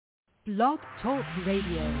Blog Talk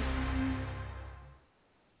Radio.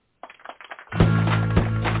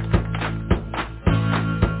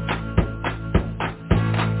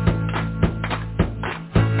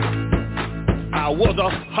 I was a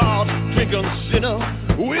hard-drinking sinner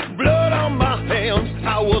with blood on my hands.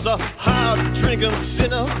 I was a hard-drinking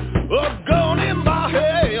sinner, a gun in my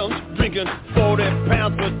hands, drinking 40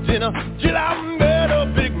 pounds for dinner till I met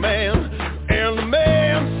a big man, and the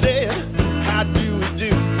man said, how do we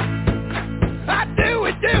do? How do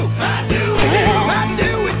we do? How do we do? How do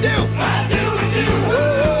we do? How do we do?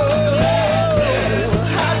 Oh,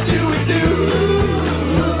 how do we do?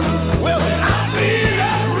 Well, I feel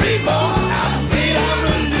like reborn.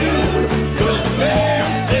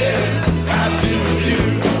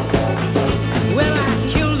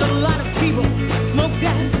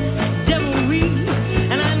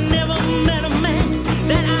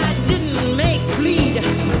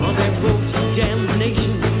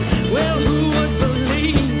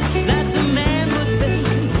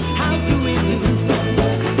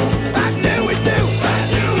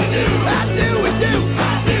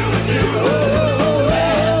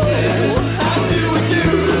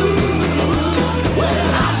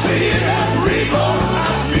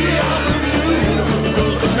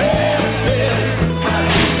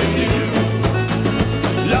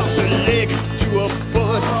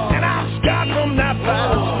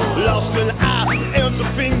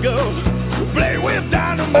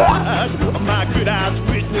 My good eyes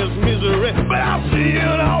witness misery, but I'm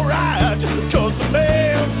feeling alright, cause the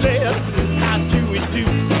man said, how do we do?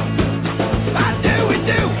 How do we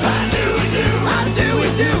do? How do we do? How do we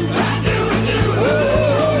do? How do we do?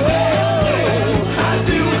 Oh, how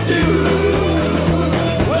do we do?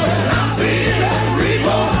 Well, I'm feeling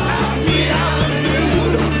reborn, I'm feeling new,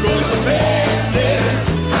 cause the man said,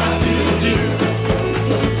 how do we do?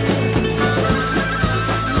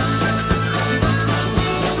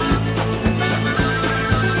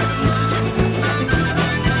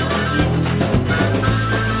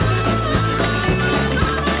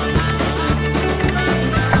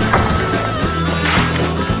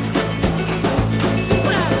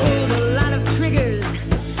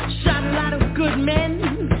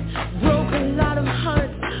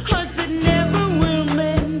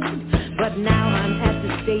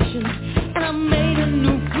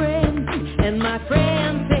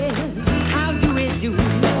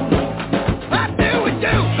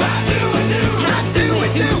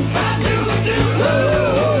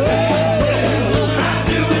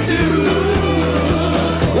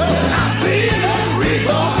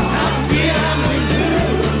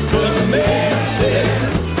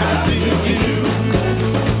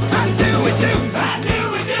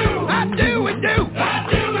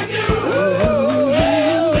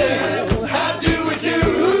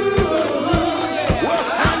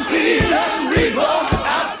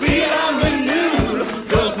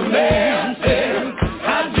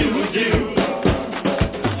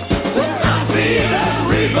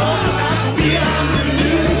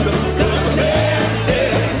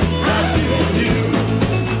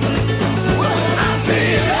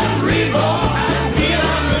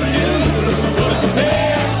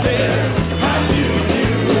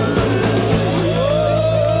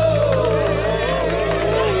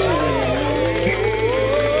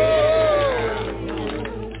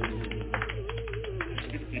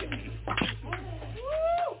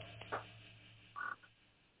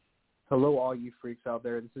 Hello, all you freaks out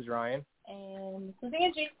there. This is Ryan. And this is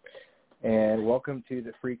Angie. And welcome to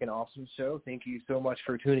the Freakin Awesome Show. Thank you so much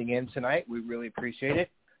for tuning in tonight. We really appreciate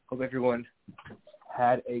it. Hope everyone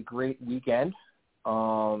had a great weekend.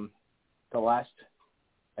 The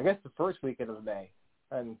first weekend of May,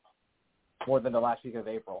 and more than the last week of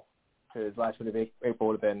April, because last week of April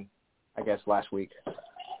would have been, I guess, last week.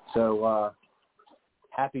 So,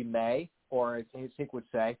 happy May, or as Hank would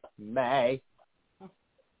say, May.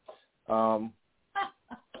 I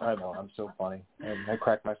don't know, I'm so funny, and I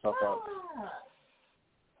crack myself up.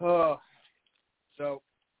 So,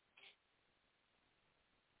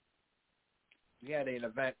 we had an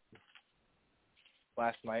event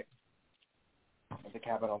last night at the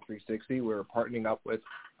cabin on 360. We were partnering up with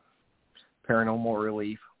Paranormal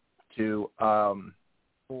Relief to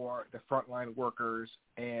for the frontline workers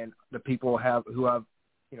and the people who have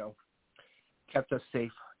kept us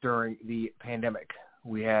safe during the pandemic.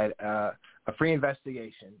 We had a free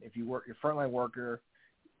investigation. If you work, your frontline worker,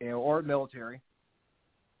 or military,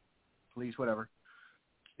 police, whatever,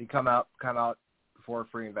 you come out for a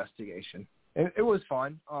free investigation. And it was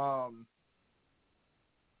fun.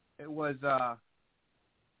 It was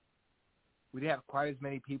we didn't have quite as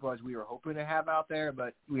many people as we were hoping to have out there,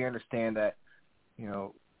 but we understand that,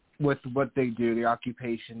 with what they do, their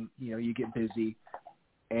occupation, you get busy.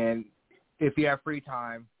 And if you have free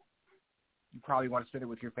time, you probably want to spend it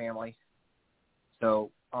with your family.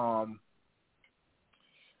 So,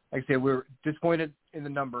 like I said, we're disappointed in the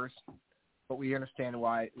numbers, but we understand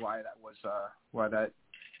why that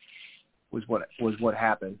was what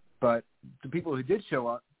happened. But the people who did show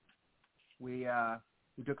up, we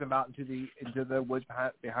took them out into the woods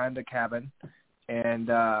behind the cabin, and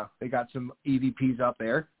they got some EVPs up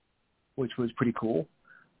there, which was pretty cool.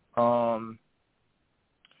 And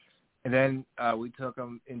then we took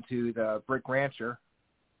them into the Brick Rancher,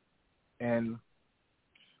 and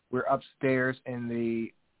we're upstairs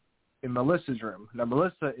in Melissa's room. Now,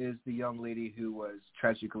 Melissa is the young lady who was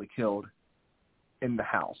tragically killed in the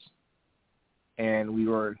house, and we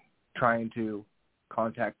were trying to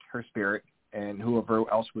contact her spirit and whoever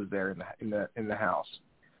else was there in the house.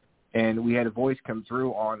 And we had a voice come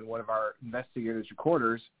through on one of our investigators'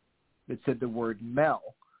 recorders that said the word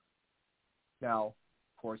Mel. Now,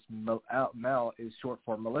 of course, Mel is short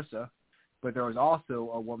for Melissa, but there was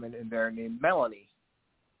also a woman in there named Melanie.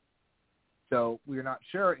 So we're not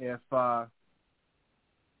sure if,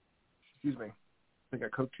 excuse me, I think I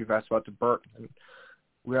cooked too fast about to burp. And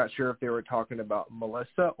we're not sure if they were talking about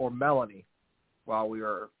Melissa or Melanie while we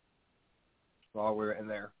were in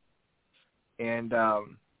there. And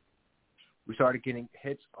we started getting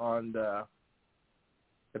hits on the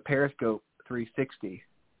Periscope 360.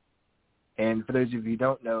 And for those of you who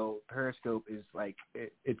don't know, Periscope is like,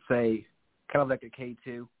 it's a kind of like a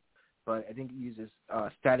K2, but I think it uses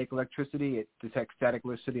static electricity. It detects static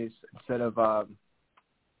electricity instead of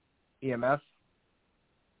EMF.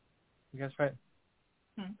 You guys right?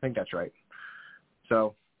 I think that's right.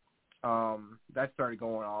 So that started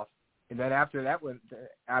going off. And then after that went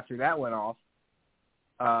off,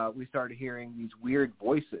 we started hearing these weird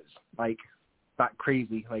voices, like not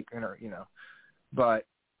crazy, like but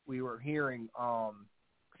we were hearing.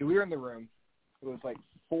 We were in the room. It was like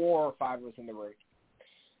 4 or 5 of us in the room,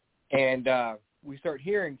 and we started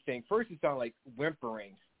hearing things. First, it sounded like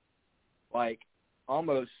whimpering, like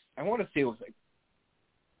almost. I want to say it was like.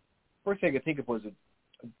 First thing I could think of was a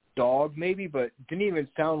dog, maybe, but it didn't even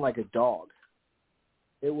sound like a dog.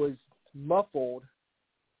 It was muffled,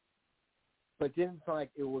 but didn't sound like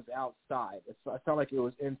it was outside. It sounded like it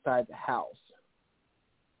was inside the house.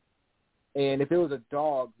 And if it was a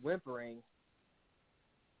dog whimpering,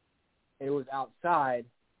 and it was outside,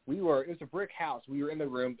 it was a brick house. We were in the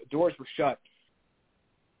room. The doors were shut.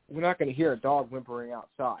 We're not going to hear a dog whimpering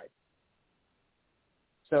outside.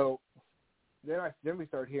 So then we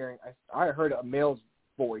started hearing. I heard a male's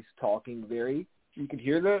voice talking. You can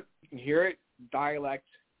hear it dialect,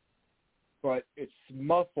 but it's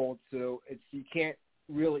muffled, so you can't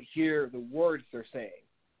really hear the words they're saying.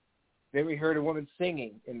 Then we heard a woman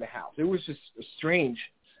singing in the house. It was just strange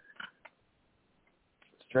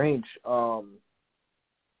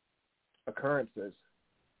occurrences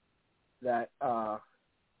that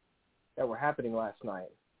were happening last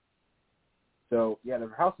night. So yeah, the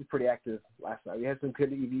house was pretty active last night. We had some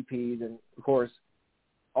good EVPs, and of course,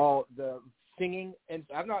 all the singing. And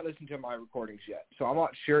I've not listened to my recordings yet, so I'm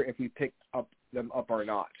not sure if we picked them up or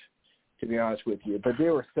not, to be honest with you. But they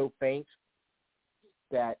were so faint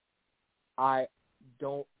that I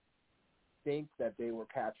don't think that they were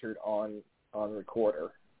captured on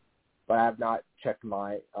recorder. But I have not checked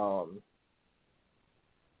my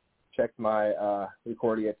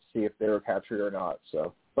recorder yet to see if they were captured or not.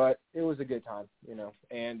 So, but it was a good time,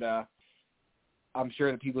 and I'm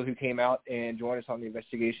sure the people who came out and joined us on the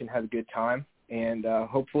investigation had a good time. And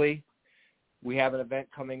hopefully we have an event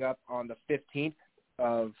coming up on the 15th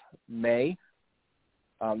of May.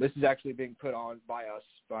 This is actually being put on by us,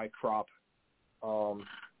 by Crop,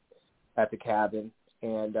 at the cabin.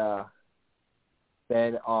 And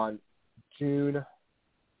then on June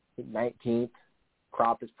 19th,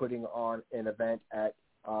 Crop is putting on an event at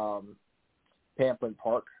Pamplin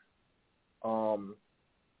Park,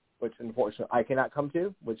 which unfortunately I cannot come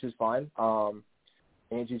to, which is fine.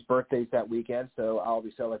 Angie's birthday's that weekend, so I'll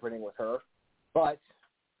be celebrating with her. But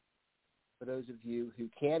for those of you who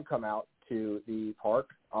can come out to the park,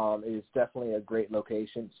 it is definitely a great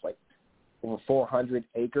location. It's like over 400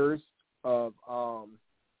 acres of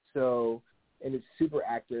and it's super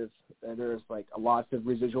active. And there's like lots of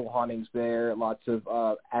residual hauntings there, lots of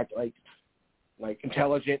like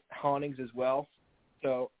intelligent hauntings as well.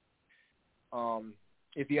 So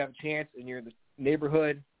if you have a chance and you're in the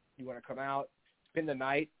neighborhood, you want to come out, spend the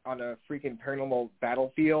night on a freaking paranormal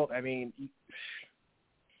battlefield. I mean,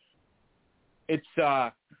 it's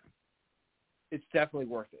definitely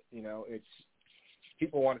worth it. It's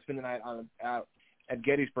people want to spend the night out at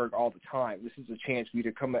Gettysburg all the time. This is a chance for you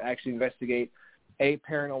to come and actually investigate a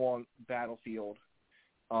paranormal battlefield,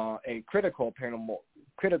 a critical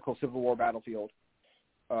Civil War battlefield,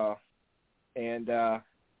 and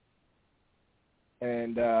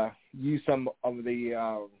use some of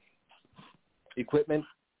the equipment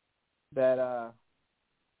that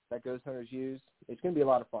Ghost Hunters use. It's going to be a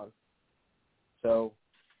lot of fun. So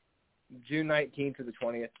June 19th to the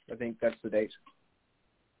 20th, I think that's the date.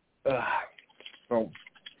 So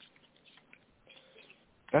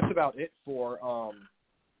that's about it for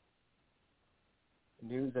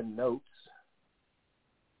news and notes.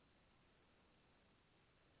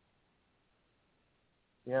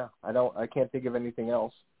 Yeah, I can't think of anything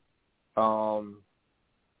else. Our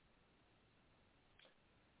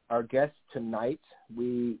guest tonight,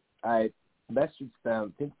 I messaged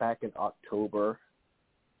them, I think back in October,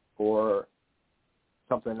 for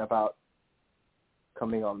something about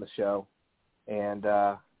coming on the show, and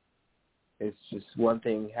it's just one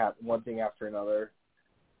thing after another.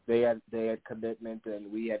 They had commitment,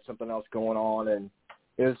 and we had something else going on, and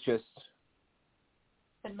it was just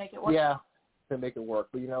couldn't make it work. Yeah, couldn't make it work.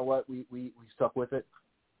 But you know what? We stuck with it.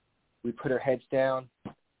 We put our heads down.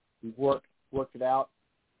 We worked it out,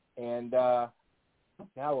 and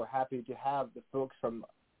now we're happy to have the folks from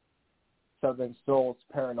Southern Souls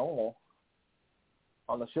Paranormal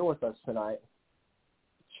on the show with us tonight.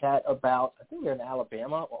 Chat about, I think they're in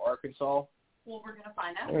Alabama or Arkansas. Well, we're going to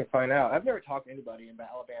find out. We're going to find out. I've never talked to anybody in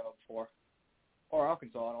Alabama before, or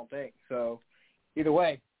Arkansas, I don't think. So either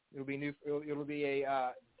way, it'll be new. It'll be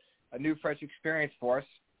a new, fresh experience for us.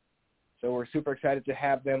 So we're super excited to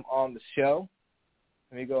have them on the show.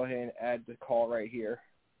 Let me go ahead and add the call right here.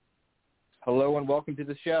 Hello and welcome to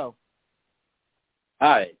the show.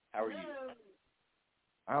 Hi, how are you?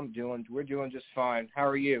 We're doing just fine. How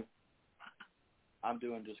are you? I'm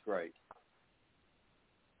doing just great.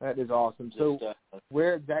 That is awesome. So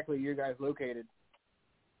where exactly are you guys located?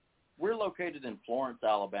 We're located in Florence,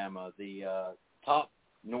 Alabama, the top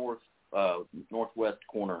northwest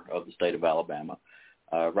corner of the state of Alabama,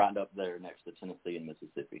 right up there next to Tennessee and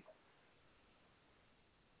Mississippi.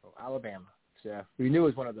 Oh, Alabama. Yeah, we knew it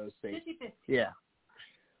was one of those states. Yeah,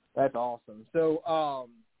 that's awesome. So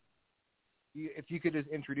if you could just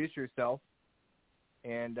introduce yourself,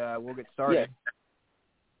 and we'll get started.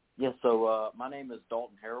 Yes, so my name is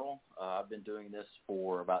Dalton Harrell. I've been doing this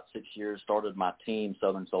for about 6 years. Started my team,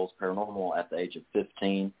 Southern Souls Paranormal, at the age of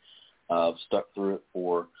 15. I've stuck through it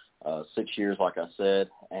for 6 years, like I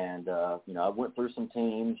said. And, I went through some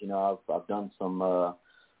teams. I've done some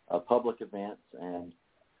public events. And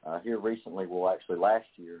here recently, last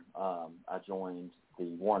year, I joined the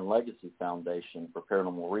Warren Legacy Foundation for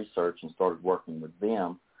Paranormal Research and started working with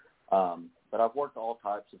them. But I've worked all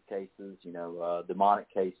types of cases,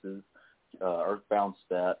 demonic cases, earthbound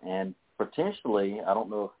stuff, and potentially, I don't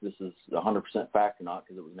know if this is 100% fact or not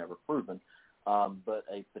because it was never proven, but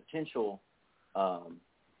a potential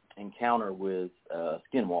encounter with a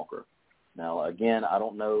skinwalker. Now, again, I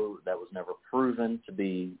don't know, that was never proven to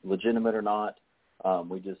be legitimate or not.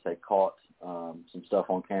 We just had caught some stuff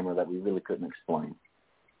on camera that we really couldn't explain.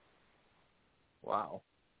 Wow.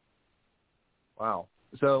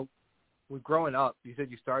 So, growing up, you said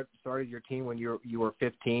you started your team when you were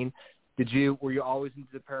 15. Were you always into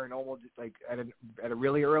the paranormal, just like at a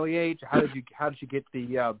really early age? How did you get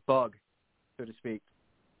the bug, so to speak?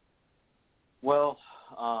 Well,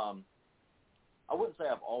 I wouldn't say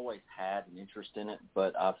I've always had an interest in it,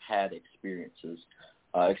 but I've had experiences,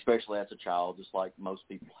 especially as a child, just like most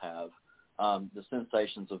people have. The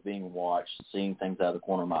sensations of being watched, seeing things out of the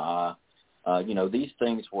corner of my eye. These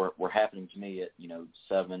things were happening to me at,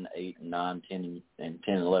 7, 8, 9, 10, and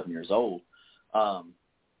 11 years old. I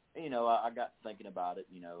got thinking about it,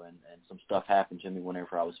 and some stuff happened to me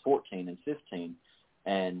whenever I was 14 and 15.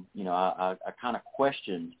 And, I kind of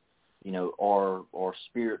questioned, are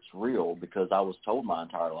spirits real? Because I was told my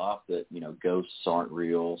entire life that, ghosts aren't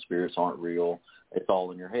real, spirits aren't real. It's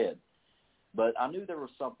all in your head. But I knew there was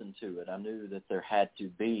something to it. I knew that there had to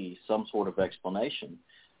be some sort of explanation.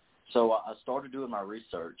 So I started doing my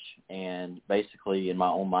research, and basically in my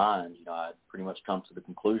own mind, I pretty much come to the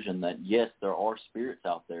conclusion that, yes, there are spirits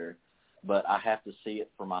out there, but I have to see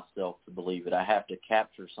it for myself to believe it. I have to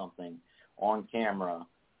capture something on camera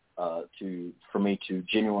for me to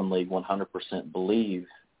genuinely 100% believe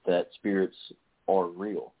that spirits are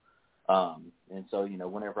real. And so,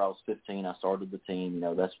 whenever I was 15, I started the team.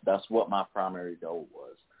 That's what my primary goal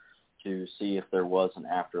was, to see if there was an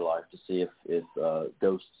afterlife, to see if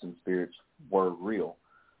ghosts and spirits were real.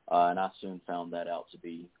 And I soon found that out to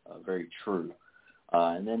be very true.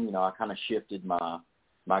 And then, I kind of shifted my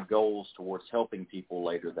my goals towards helping people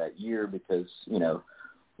later that year because, you know,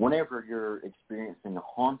 whenever you're experiencing a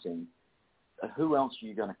haunting, who else are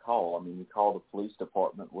you going to call? I mean, you call the police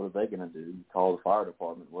department, what are they going to do? You call the fire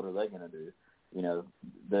department, what are they going to do? You know,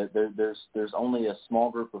 there's only a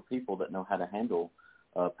small group of people that know how to handle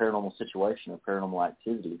a paranormal situation or paranormal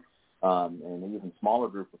activity, and an even smaller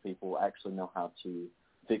group of people actually know how to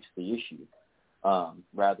fix the issue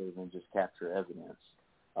rather than just capture evidence.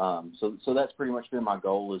 So that's pretty much been my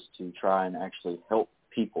goal, is to try and actually help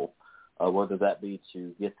people, whether that be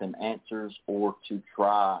to get them answers or to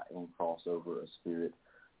try and cross over a spirit.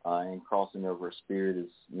 And crossing over a spirit is,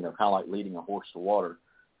 you know, kind of like leading a horse to water.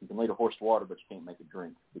 You can lead a horse to water, but you can't make it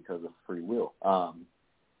drink because of free will.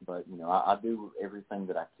 But, you know, I do everything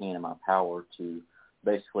that I can in my power to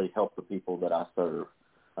basically help the people that I serve,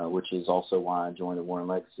 which is also why I joined the Warren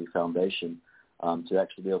Legacy Foundation, to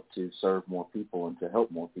actually be able to serve more people and to help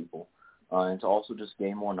more people, and to also just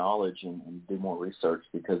gain more knowledge and do more research,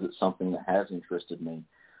 because it's something that has interested me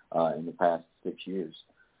in the past 6 years.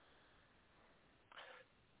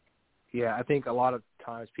 Yeah, I think a lot of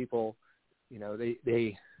times people, you know,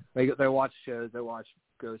 they watch shows, they watch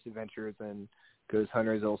Ghost Adventures and Ghost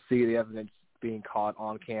Hunters, they'll see the evidence being caught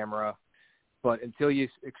on camera, but until you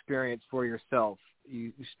experience for yourself,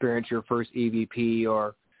 you experience your first EVP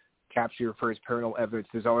or capture your first paranormal evidence,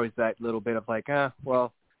 there's always that little bit of like,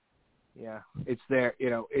 well, yeah, it's there, you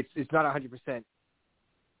know, it's not 100%,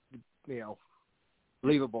 you know,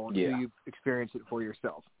 believable until you experience it for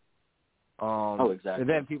yourself. Exactly. And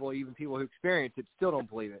then people who experience it still don't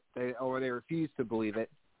believe it, they refuse to believe it,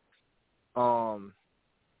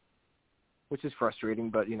 which is frustrating,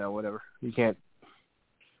 but, you know, whatever. You can't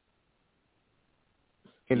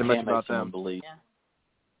much about them. Believe.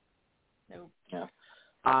 Yeah. No.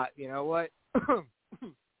 Yeah. You know what?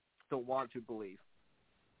 Don't want to believe,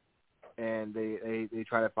 and they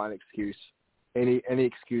try to find excuse, any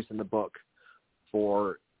excuse in the book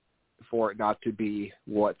for it not to be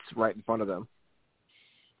what's right in front of them.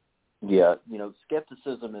 Yeah, you know,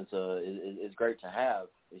 skepticism is great to have,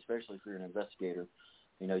 especially if you're an investigator.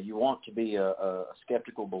 You know, you want to be a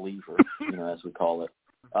skeptical believer, you know, as we call it.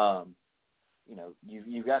 You know,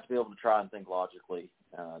 you've got to be able to try and think logically.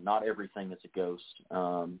 Not everything is a ghost,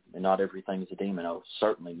 and not everything is a demon. Oh,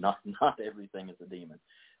 certainly not everything is a demon.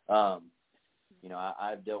 You know,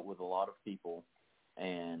 I've dealt with a lot of people,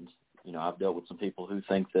 and, you know, I've dealt with some people who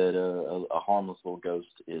think that a harmless little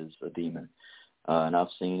ghost is a demon. And I've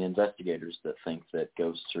seen investigators that think that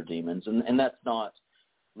ghosts are demons, and that's not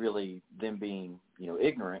really them being, you know,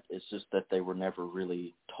 ignorant. It's just that they were never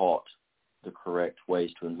really taught the correct ways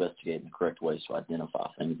to investigate and the correct ways to identify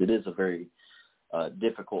things. It is a very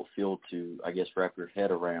difficult field to, I guess, wrap your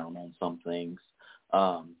head around on some things,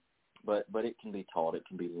 but it can be taught, it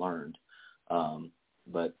can be learned.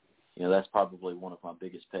 But, you know, that's probably one of my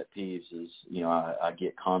biggest pet peeves is, you know, I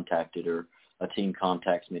get contacted, or a team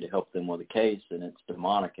contacts me to help them with a case, and it's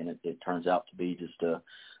demonic, and it turns out to be just a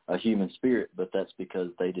human spirit, but that's because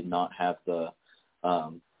they did not have the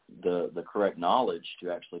correct knowledge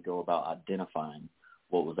to actually go about identifying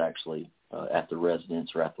what was actually at the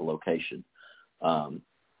residence or at the location.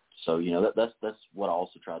 So, you know, that's what I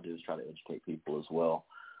also try to do, is try to educate people as well.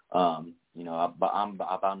 You know, I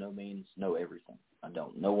by no means know everything. I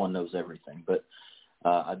don't. No one knows everything, but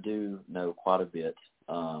I do know quite a bit.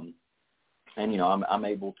 And, you know, I'm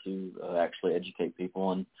able to actually educate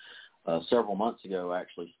people. And several months ago, I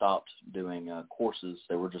actually stopped doing courses.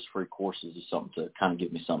 They were just free courses, or something to kind of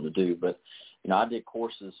give me something to do. But, you know, I did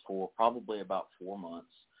courses for probably about 4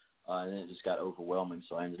 months, and it just got overwhelming,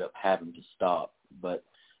 so I ended up having to stop. But,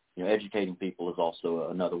 you know, educating people is also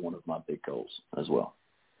another one of my big goals as well.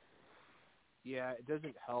 Yeah, it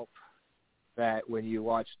doesn't help that when you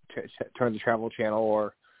watch Turn the Travel Channel,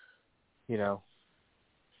 or, you know,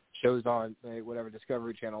 shows on whatever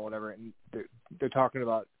Discovery Channel, whatever, and they're talking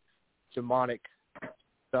about demonic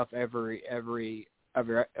stuff every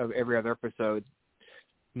other episode.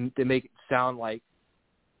 They make it sound like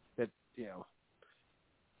that, you know,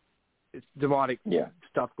 it's demonic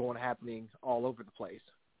stuff happening all over the place.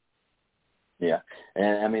 Yeah,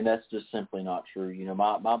 and I mean, that's just simply not true. You know,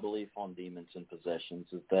 my belief on demons and possessions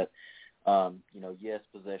is that, you know, yes,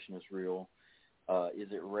 possession is real.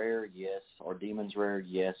 Is it rare? Yes. Are demons rare?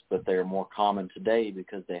 Yes, but they're more common today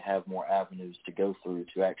because they have more avenues to go through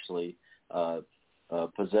to actually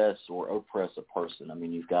possess or oppress a person. I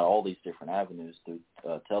mean, you've got all these different avenues through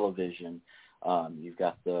television. You've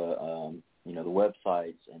got the, you know, the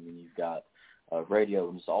websites, and then you've got radio,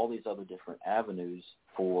 and just all these other different avenues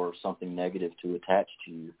for something negative to attach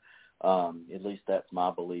to you. At least that's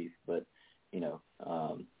my belief. But, you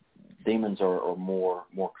know, demons are more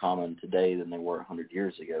common today than they were 100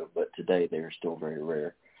 years ago, but today they are still very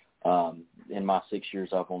rare. In my 6 years,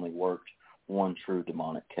 I've only worked one true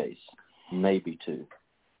demonic case, maybe two.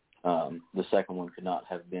 The second one could not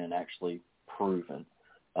have been actually proven,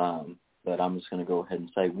 but I'm just going to go ahead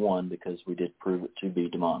and say one because we did prove it to be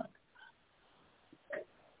demonic.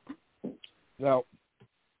 Now,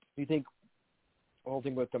 do you think the whole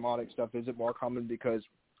thing with demonic stuff, is it more common because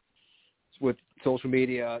with social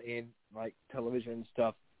media and like television and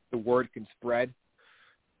stuff, the word can spread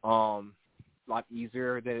a lot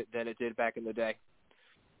easier than it did back in the day?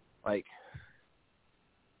 Like,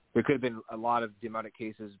 there could have been a lot of demonic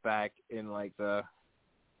cases back in like the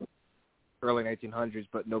early 1900s,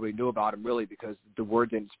 but nobody knew about them really because the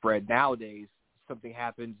word didn't spread. Nowadays, something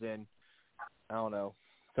happens in, I don't know,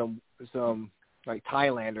 some like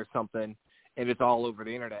Thailand or something, and it's all over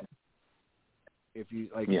the internet. If you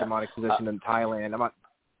like demonic possession in Thailand, I'm not,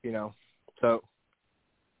 so.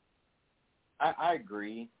 I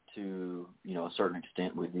agree to a certain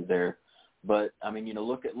extent with you there, but I mean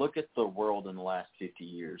look at the world in the last 50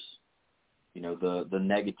 years. The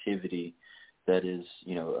negativity that is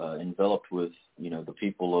enveloped with the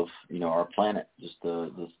people of our planet, just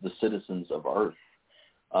the citizens of Earth.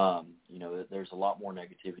 There's a lot more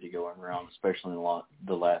negativity going around, especially in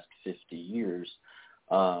the last 50 years.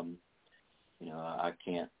 I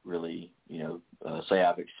can't really, say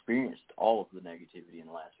I've experienced all of the negativity in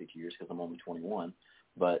the last 50 years because I'm only 21.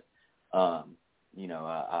 But, I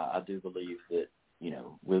do believe that,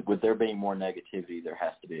 with there being more negativity, there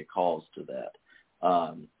has to be a cause to that.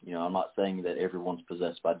 I'm not saying that everyone's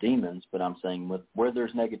possessed by demons, but I'm saying where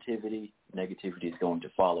there's negativity is going to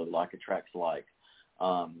follow, like attracts like.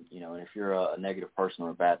 And if you're a negative person or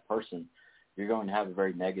a bad person, you're going to have a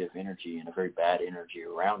very negative energy and a very bad energy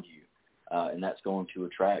around you, and that's going to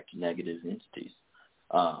attract negative entities.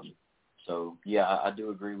 So, yeah, I do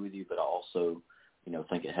agree with you, but I also,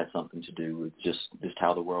 think it has something to do with just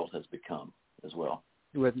how the world has become as well.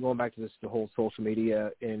 With going back to the whole social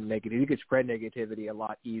media and negativity, you could spread negativity a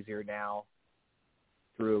lot easier now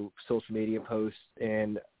through social media posts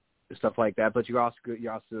and stuff like that, but you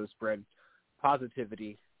also spread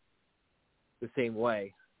positivity the same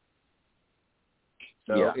way.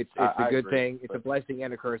 So it's a good thing. It's a blessing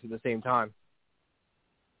and a curse at the same time.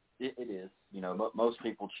 It is. Most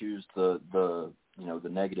people choose the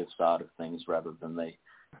negative side of things rather than they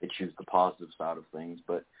choose the positive side of things.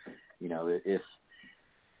 But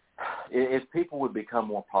if people would become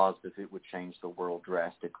more positive, it would change the world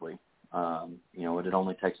drastically. It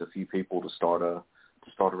only takes a few people to start a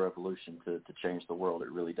revolution to change the world.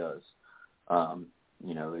 It really does.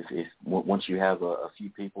 If once you have a few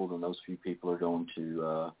people, then those few people are going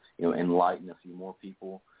to, enlighten a few more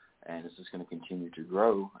people, and it's just going to continue to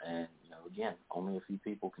grow. And, again, only a few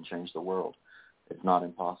people can change the world. It's not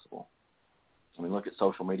impossible. I mean, look at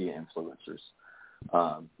social media influencers.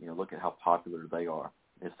 Look at how popular they are.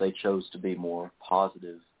 If they chose to be more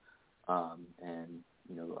positive, and,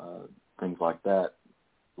 things like that,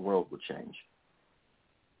 the world would change.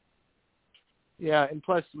 Yeah, and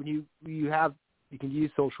plus when you can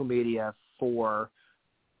use social media for,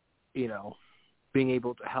 being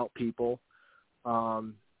able to help people,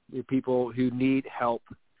 people who need help,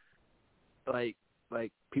 like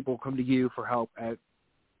people come to you for help at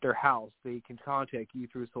their house. They can contact you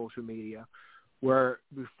through social media, where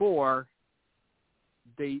before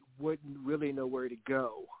they wouldn't really know where to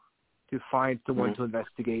go to find someone to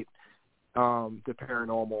investigate the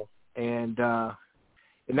paranormal, and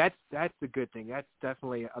that's a good thing. That's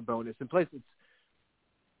definitely a bonus. And plus, it's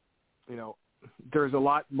there's a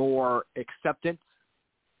lot more acceptance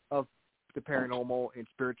of the paranormal and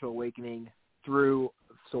spiritual awakening through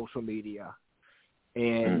social media,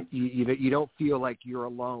 and you don't feel like you're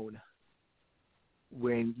alone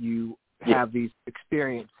when you have these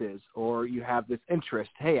experiences or you have this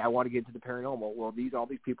interest. Hey, I want to get into the paranormal. Well, all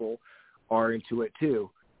these people are into it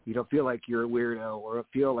too. You don't feel like you're a weirdo, or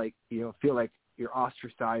feel like you're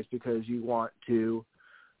ostracized because you want to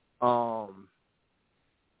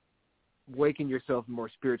awaken yourself more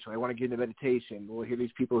spiritually. I want to get into meditation. Well, here are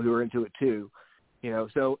these people who are into it too.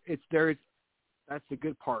 So that's the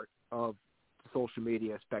good part of the social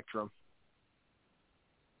media spectrum.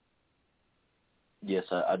 Yes,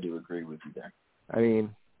 I do agree with you there. I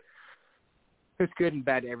mean, it's good and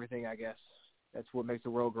bad to everything, I guess. That's what makes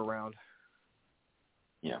the world go round.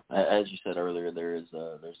 Yeah, as you said earlier, there's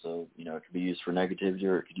a it could be used for negativity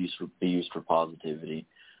or it could be used for positivity.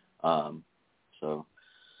 So,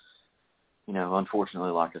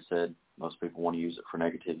 unfortunately, like I said, most people want to use it for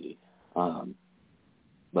negativity.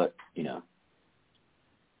 But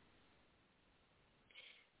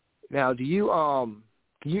Now, do you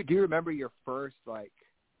remember your first like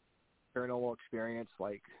paranormal experience,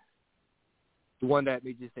 like the one that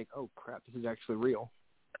made you think, "Oh crap, this is actually real"?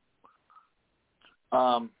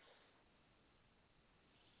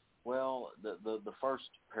 Well, the first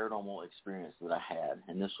paranormal experience that I had,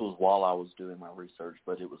 and this was while I was doing my research,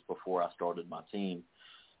 but it was before I started my team.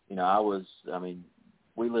 You know,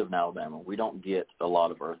 we live in Alabama. We don't get a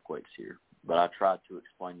lot of earthquakes here, but I tried to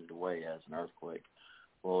explain it away as an earthquake.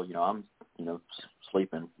 Well, you know, I'm,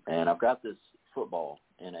 sleeping, and I've got this football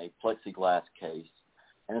in a plexiglass case,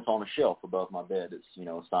 and it's on a shelf above my bed. It's,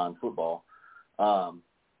 a signed football. And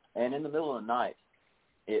in the middle of the night,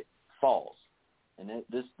 it falls. And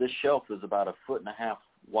this shelf is about 1.5 feet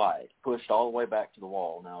wide, pushed all the way back to the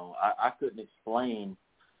wall. Now, I couldn't explain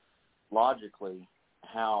logically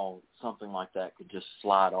how something like that could just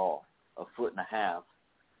slide off 1.5 feet,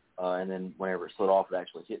 and then whenever it slid off, it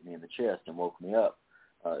actually hit me in the chest and woke me up.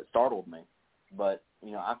 It startled me. But,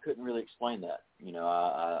 I couldn't really explain that.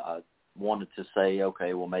 I wanted to say,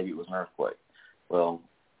 okay, well, maybe it was an earthquake. Well,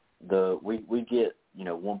 we get,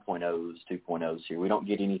 1.0s, 2.0s here. We don't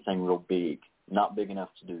get anything real big, not big enough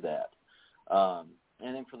to do that.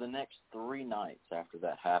 And then for the next 3 nights after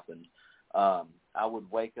that happened, I would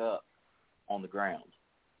wake up on the ground.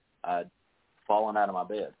 I'd fallen out of my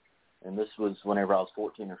bed. And this was whenever I was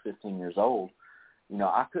 14 or 15 years old.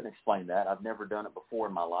 I couldn't explain that. I've never done it before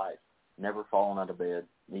in my life. Never fallen out of bed,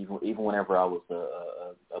 even whenever I was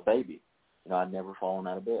a baby. I'd never fallen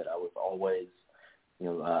out of bed. I was always,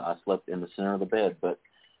 I slept in the center of the bed. But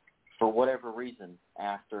for whatever reason,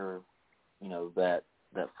 after,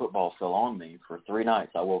 that football fell on me, for 3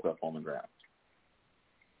 nights, I woke up on the ground.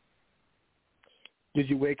 Did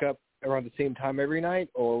you wake up around the same time every night,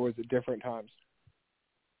 or was it different times?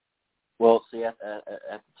 Well, see, at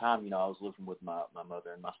the time, I was living with my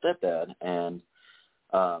mother and my stepdad, and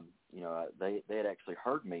they had actually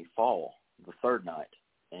heard me fall the 3rd night.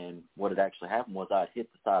 And what had actually happened was I had hit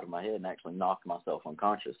the side of my head and actually knocked myself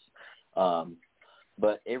unconscious.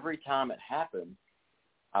 But every time it happened,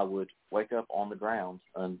 I would wake up on the ground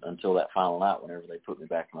until that final night whenever they put me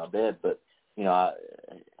back in my bed. But,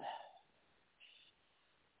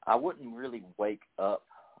 I wouldn't really wake up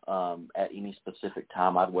at any specific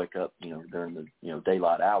time. I'd wake up, during the,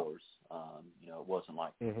 daylight hours. It wasn't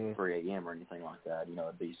like 3 a.m. or anything like that.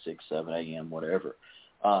 It'd be 6, 7 a.m., whatever.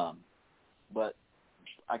 But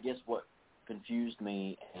I guess what confused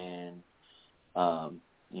me and, kind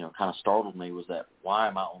of startled me was that, why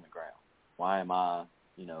am I on the ground? Why am I,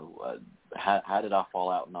 how did I fall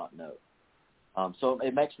out and not know? So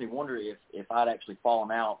it makes me wonder if I'd actually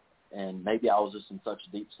fallen out and maybe I was just in such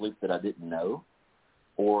a deep sleep that I didn't know,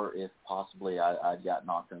 or if possibly I'd got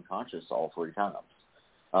knocked unconscious all 3 times.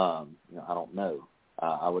 I don't know.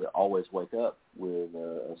 I would always wake up with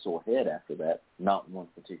a sore head after that, not in one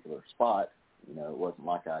particular spot. It wasn't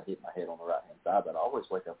like I hit my head on the right-hand side, but I always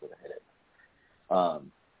wake up with a headache.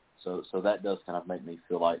 So that does kind of make me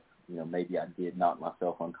feel like, maybe I did knock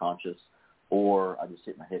myself unconscious, or I just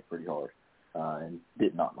hit my head pretty hard and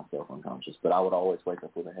did knock myself unconscious. But I would always wake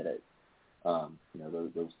up with a headache,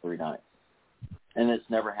 those 3 nights. And it's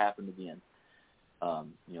never happened again.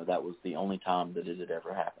 That was the only time that it had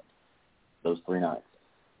ever happened, those 3 nights.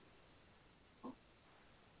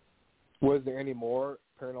 Was there any more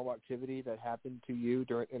paranormal activity that happened to you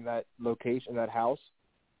in that location, that house?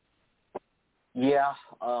 Yeah.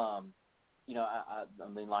 I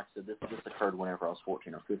mean, like I said, this occurred whenever I was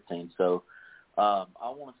 14 or 15. So I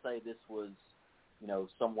want to say this was,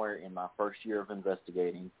 somewhere in my first year of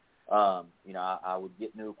investigating. I would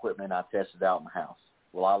get new equipment. I test it out in the house.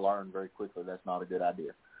 Well, I learned very quickly that's not a good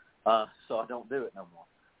idea. So I don't do it no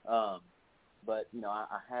more. But,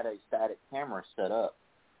 I had a static camera set up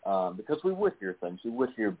because we would hear things. We would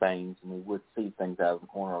hear bangs, and we would see things out of the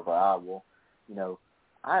corner of our eye. Well,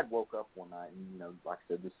 I had woke up one night, and, like I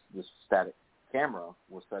said, this static camera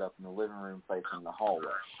was set up in the living room facing the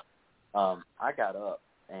hallway. I got up,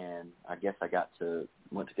 and I guess I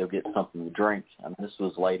went to go get something to drink. I mean, this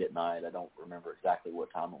was late at night. I don't remember exactly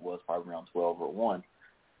what time it was, probably around 12 or 1.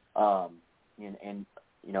 And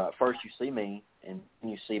at first you see me, and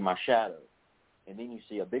you see my shadow, and then you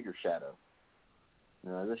see a bigger shadow.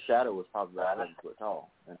 This shadow was probably about 7 foot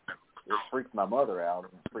tall. And it freaked my mother out,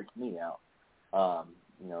 and it freaked me out.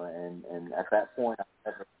 And at that point,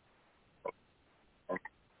 I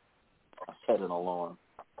set an alarm.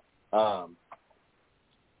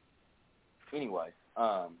 Anyway,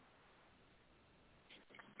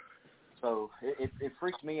 so it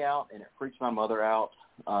freaked me out, and it freaked my mother out,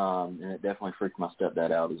 and it definitely freaked my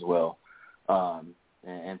stepdad out as well.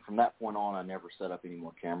 And from that point on, I never set up any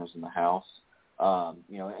more cameras in the house.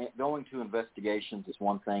 Going to investigations is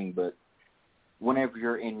one thing, but whenever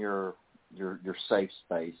you're in your safe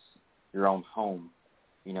space, your own home,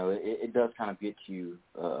 it does kind of get you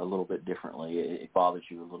a little bit differently. It bothers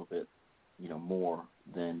you a little bit, more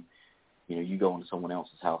than, you go into someone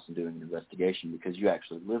else's house and doing an investigation because you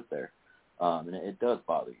actually live there. And it does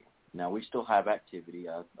bother you. Now, we still have activity.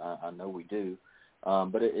 I know we do.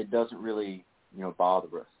 But it doesn't really,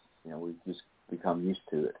 bother us. We've just become used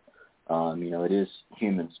to it. It is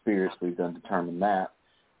human spirits. We've determined that.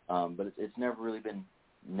 But it's never really been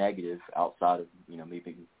negative outside of, me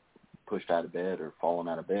being pushed out of bed or falling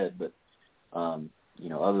out of bed. But,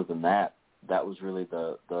 other than that, that was really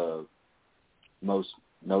the most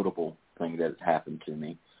notable thing that has happened to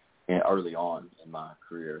me early on in my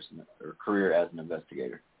career as an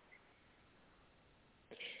investigator.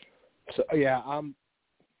 So yeah, I'm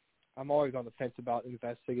always on the fence about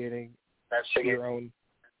investigating your own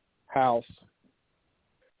house.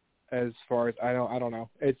 As far as I don't know,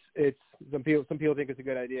 it's some people think it's a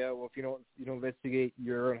good idea. Well, if you don't investigate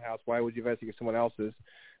your own house, why would you investigate someone else's?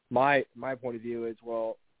 My point of view is,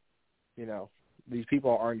 well, these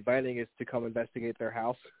people are inviting us to come investigate their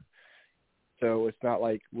house, so it's not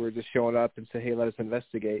like we're just showing up and say, hey, let us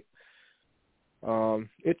investigate.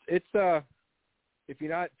 It's if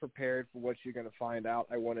you're not prepared for what you're going to find out,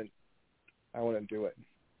 I wouldn't do it.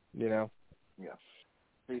 Yeah.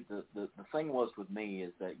 See, the thing was with me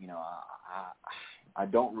is that I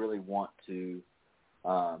don't really want to,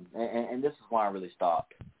 and this is why I really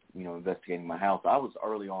stopped investigating my house. I was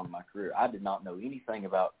early on in my career. I did not know anything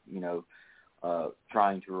about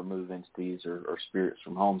trying to remove entities or spirits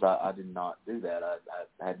from homes. I did not do that.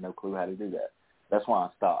 I had no clue how to do that. That's why I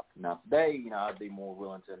stopped. Now today, I'd be more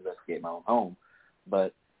willing to investigate my own home.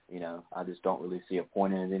 But, I just don't really see a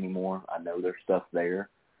point in it anymore. I know there's stuff there.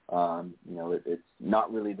 It's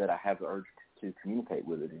not really that I have the urge to communicate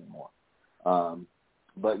with it anymore.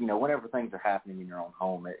 But, whenever things are happening in your own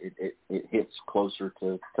home, it hits closer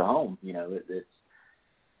to home. It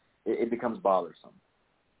becomes bothersome,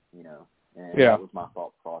 and that was my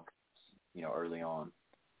thought process, early on.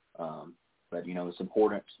 But, it's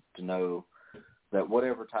important to know that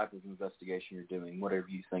whatever type of investigation you're doing, whatever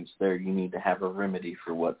you think's there, you need to have a remedy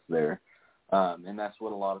for what's there. And that's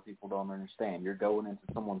what a lot of people don't understand. You're going into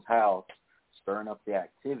someone's house, stirring up the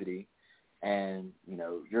activity, and,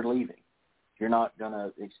 you're leaving. You're not going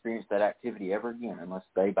to experience that activity ever again unless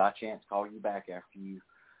they, by chance, call you back after you,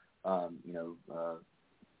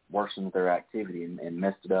 worsened their activity and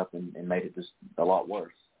messed it up and made it just a lot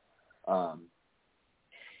worse.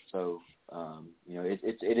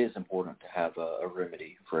 It is important to have a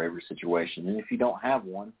remedy for every situation. And if you don't have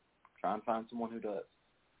one, try and find someone who does.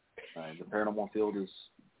 The paranormal field is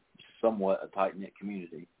somewhat a tight-knit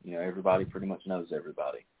community. Everybody pretty much knows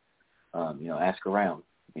everybody. Ask around,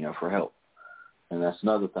 for help. And that's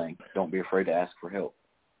another thing. Don't be afraid to ask for help.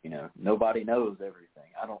 Nobody knows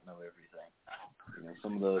everything. I don't know everything.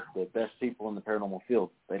 Some of the best people in the paranormal field,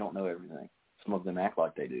 they don't know everything. Some of them act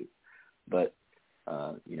like they do. But,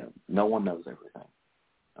 no one knows everything.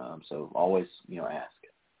 So always, ask.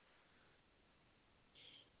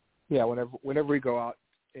 Yeah, whenever we go out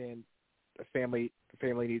and the family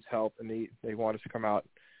needs help and they want us to come out,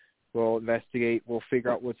 we'll investigate, we'll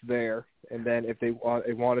figure out what's there, and then if they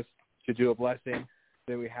want us to do a blessing,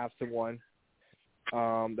 then we have someone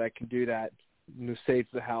that can do that, who saves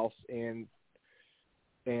the house and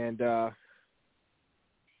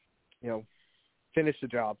finish the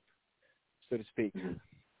job, so to speak.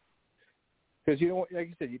 Because like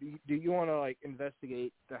you said, you want to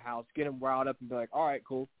investigate the house, get them riled up, and be like, all right,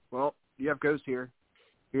 cool. Well, you have ghosts here.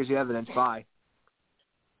 Here's the evidence. Bye.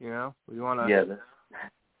 We want to. Yeah,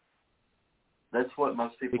 that's what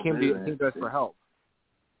most people do. They came to us for help.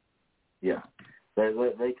 Yeah, they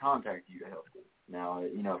contact you to help them. Now,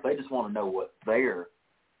 if they just want to know what's there,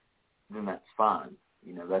 then that's fine.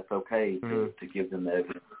 That's okay to give them the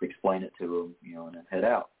evidence, explain it to them, and then head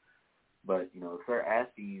out. But, if they're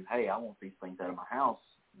asking you, hey, I want these things out of my house,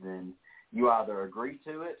 then you either agree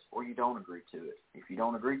to it or you don't agree to it. If you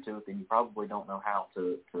don't agree to it, then you probably don't know how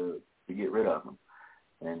to get rid of them.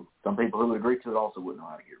 And some people who would agree to it also wouldn't know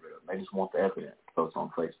how to get rid of them. They just want the evidence to post on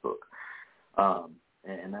Facebook.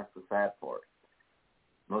 And that's the sad part.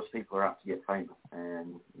 Most people are out to get famous,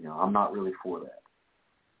 and, I'm not really for that.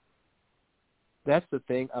 That's the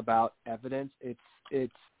thing about evidence.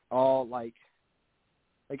 It's all like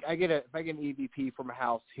if I get an EVP from a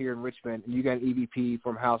house here in Richmond and you got an EVP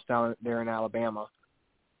from a house down there in Alabama,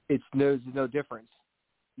 there's no difference.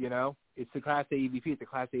 It's the Class A EVP. It's the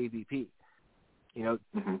Class A EVP.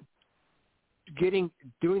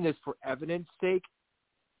 Doing this for evidence sake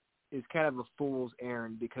is kind of a fool's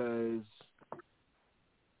errand because,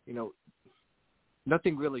 you know,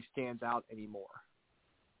 nothing really stands out anymore.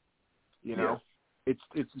 You know, it's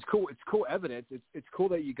cool. It's cool evidence. It's cool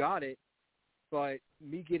that you got it, but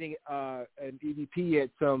me getting an EVP at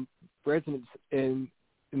some residence in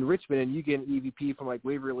Richmond and you get an EVP from like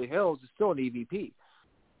Waverly Hills is still an EVP.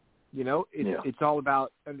 You know, it's all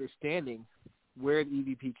about understanding where the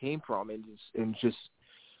EVP came from and just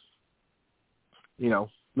you know,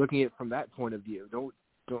 looking at it from that point of view.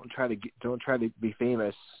 Don't try to be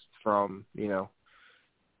famous from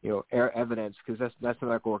evidence, because that's not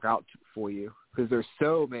going to work out for you, because there's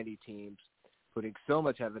so many teams putting so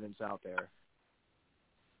much evidence out there.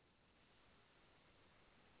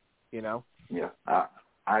 You know? Yeah,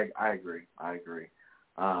 I agree.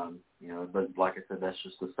 You know, but like I said, that's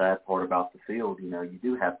just the sad part about the field. You know, you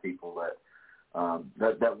do have people that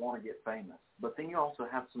want to get famous, but then you also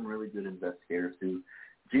have some really good investigators who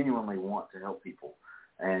genuinely want to help people,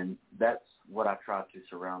 and that's what I try to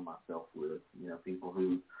surround myself with. You know, people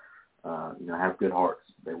who you know, have good hearts.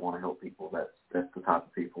 They want to help people. That's the type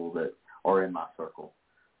of people that are in my circle.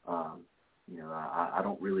 You know, I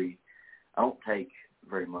don't take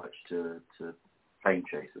very much to fame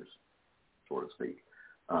chasers, so to speak.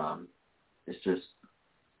 It's just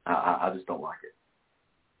I just don't like it.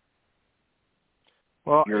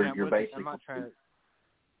 Well, you're basically. I'm not trying to.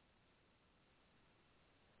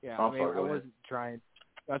 Yeah, I wasn't trying.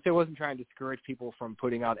 I wasn't trying to discourage people from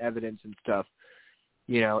putting out evidence and stuff.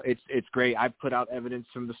 You know, it's great. I've put out evidence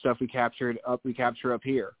from the stuff we capture up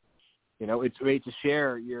here. You know, it's great to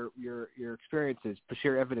share your experiences, to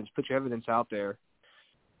share evidence, put your evidence out there.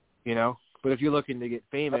 You know, but if you're looking to get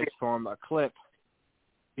famous from a clip,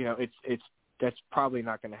 you know, that's probably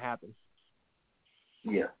not going to happen.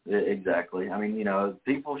 Yeah, exactly. I mean, you know,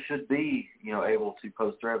 people should be, you know, able to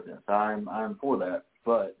post their evidence. I'm for that,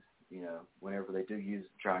 but you know, whenever they do use it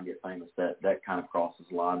to try and get famous, that kind of crosses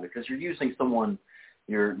the line, because you're using someone,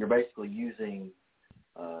 you're basically using,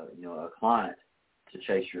 you know, a client to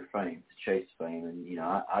chase your fame, and you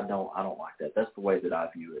know, I don't like that. That's the way that I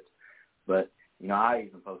view it. But you know, I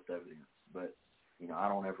even post evidence, but you know, I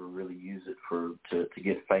don't ever really use it to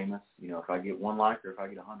get famous. You know, if I get 1 like or if I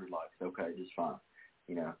get 100 likes, okay, just fine.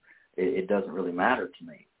 You know, it doesn't really matter to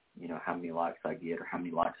me, you know, how many likes I get or how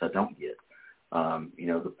many likes I don't get. You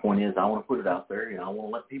know, the point is I want to put it out there, you know, I want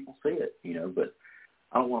to let people see it, you know, but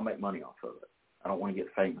I don't want to make money off of it. I don't want to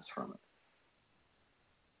get famous from it.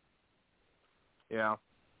 Yeah.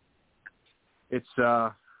 It's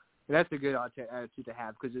that's a good attitude to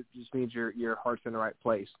have, because it just means your heart's in the right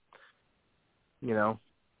place. You know?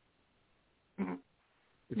 Mm-hmm.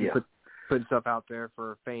 If you put stuff out there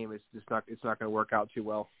for fame, it's not going to work out too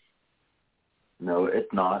well. No,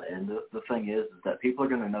 it's not. And the thing is that people are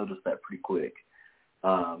going to notice that pretty quick.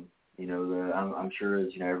 You know, I'm sure,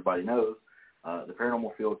 as you know, everybody knows, the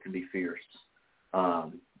paranormal field can be fierce.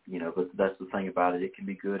 You know, but that's the thing about it. It can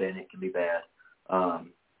be good and it can be bad.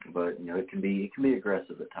 But you know, it can be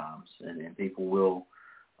aggressive at times, and people will,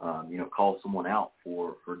 you know, call someone out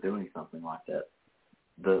for doing something like that.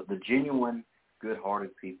 The genuine,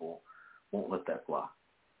 good-hearted people won't let that fly.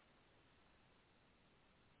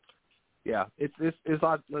 Yeah, it's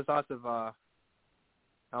lots of I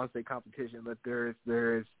don't say competition, but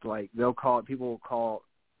there's like people will call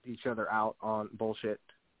each other out on bullshit.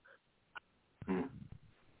 Mm.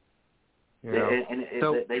 You know?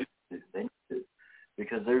 They need to,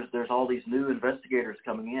 because there's all these new investigators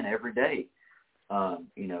coming in every day.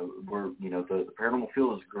 You know, the paranormal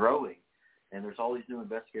field is growing, and there's all these new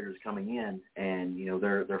investigators coming in, and you know,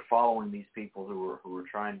 they're following these people who are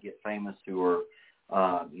trying to get famous, who are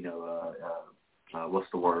you know, what's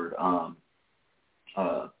the word?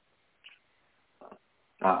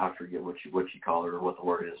 I forget what you call it or what the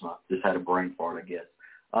word is. I just had a brain fart, I guess.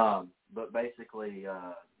 But basically,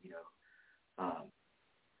 you know,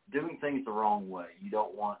 doing things the wrong way. You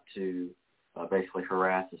don't want to basically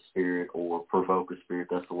harass a spirit or provoke a spirit.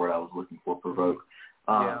 That's the word I was looking for, provoke.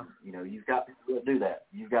 You know, you've got people that do that.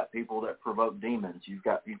 You've got people that provoke demons. You've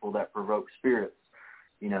got people that provoke spirits,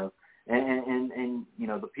 you know. And you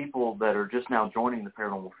know, the people that are just now joining the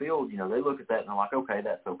paranormal field, you know, they look at that and they're like, okay,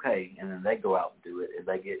 that's okay. And then they go out and do it. If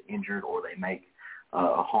they get injured or they make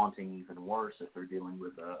a haunting even worse, if they're dealing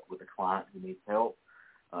with a client who needs help,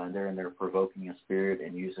 and they're in there provoking a spirit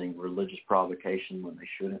and using religious provocation when they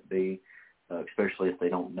shouldn't be, especially if they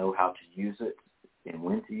don't know how to use it and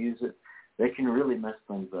when to use it, they can really mess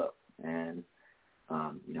things up. And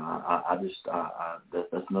you know,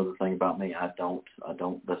 that's another thing about me. I don't.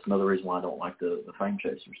 That's another reason why I don't like the fame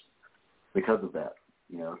chasers, because of that.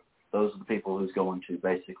 You know, those are the people who's going to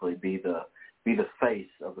basically be the be the face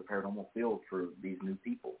of the paranormal field for these new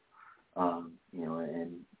people. And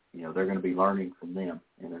they're going to be learning from them,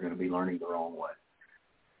 and they're going to be learning the wrong way.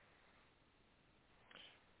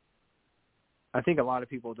 I think a lot of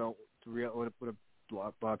people don't realize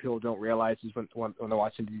is when they're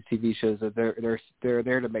watching these TV shows that they're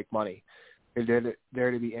there to make money. They're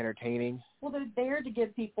there to be entertaining. Well, they're there to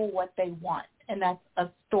give people what they want, and that's a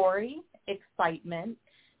story, excitement,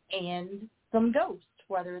 and some ghosts,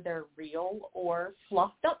 whether they're real or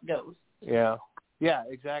fluffed up ghosts. Yeah,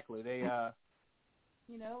 exactly. They,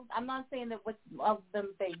 I'm not saying that what of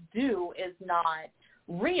them they do is not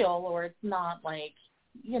real, or it's not like,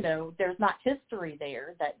 there's not history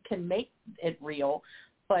there that can make it real.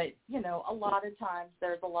 But, a lot of times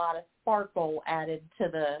there's a lot of sparkle added to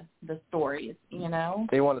the stories,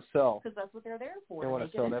 They want to sell. Because that's what they're there for. They want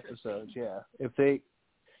to sell episodes, yeah. If they,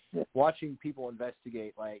 watching people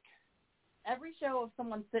investigate, like. Every show of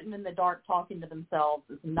someone sitting in the dark talking to themselves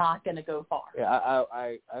is not going to go far. Yeah,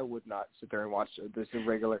 I would not sit there and watch this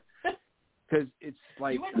irregular. Because it's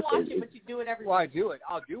like. You wouldn't watch it, but you do it every Well, I do it.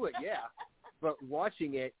 I'll do it, yeah. But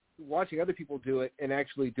watching other people do it and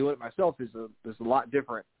actually doing it myself is a lot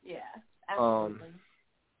different. Yeah, absolutely.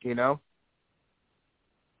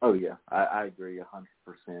 Oh yeah, I agree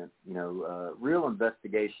 100%. Real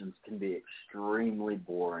investigations can be extremely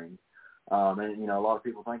boring, and a lot of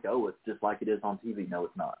people think, oh, it's just like it is on TV. No,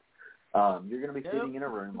 it's not. You're going to be sitting in a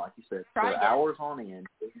room, like you said, for hours on end,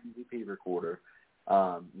 with an EVP recorder,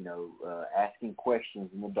 asking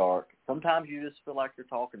questions in the dark. Sometimes you just feel like you're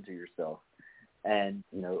talking to yourself. And,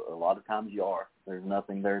 a lot of times you are. There's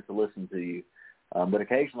nothing there to listen to you. But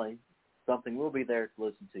occasionally something will be there to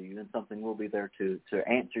listen to you, and something will be there to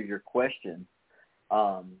answer your question.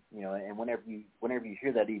 And whenever you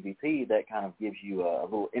hear that EVP, that kind of gives you a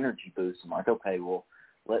little energy boost. I'm like, okay, well,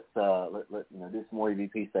 let's do some more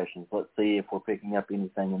EVP sessions. Let's see if we're picking up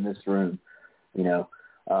anything in this room. You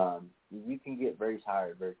can get very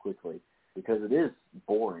tired very quickly, because it is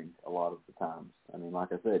boring a lot of the times. I mean,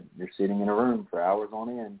 like I said, you're sitting in a room for hours on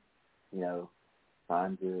end,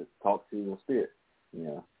 trying to talk to a spirit.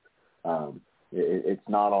 It's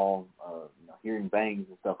not all hearing bangs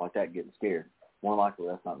and stuff like that, getting scared. More likely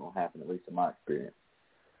that's not going to happen, at least in my experience.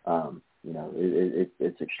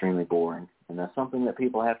 It's extremely boring, and that's something that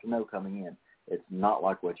people have to know coming in. It's not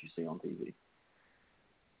like what you see on TV.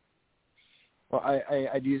 Well,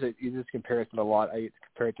 I use this comparison a lot. I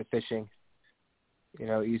compare it to fishing.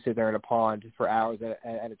 You sit there in a pond for hours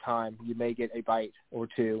at a time. You may get a bite or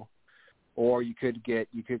two, or you could get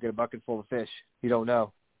a bucket full of fish. You don't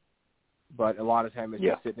know. But a lot of times it's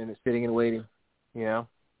just sitting and waiting.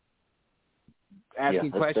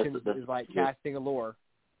 Asking questions is like casting a lure.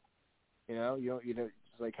 You don't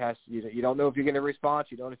know if you're getting a response.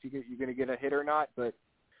 You don't know if you're going to get a hit or not. But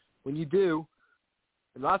when you do,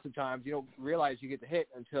 and lots of times you don't realize you get the hit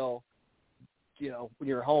until when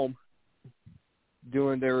you're home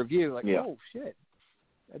doing their review, like, oh shit,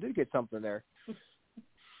 I did get something there.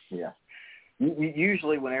 Yeah.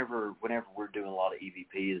 Usually, whenever we're doing a lot of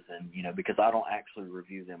EVPs, and because I don't actually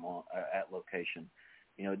review them at location,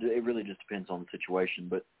 it really just depends on the situation.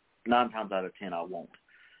 But 9 times out of 10, I won't,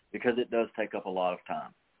 because it does take up a lot of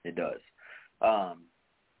time. It does. But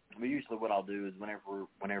usually, what I'll do is whenever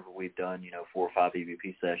we've done 4 or 5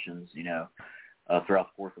 EVP sessions,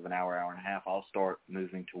 throughout the course of an hour and a half, I'll start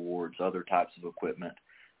moving towards other types of equipment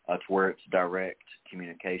to where it's direct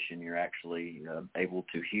communication. You're actually able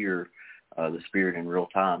to hear the spirit in real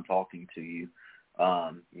time talking to you,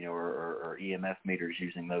 or EMF meters,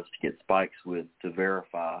 using those to get spikes with to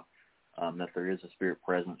verify that there is a spirit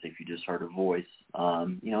presence if you just heard a voice.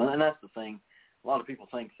 And that's the thing. A lot of people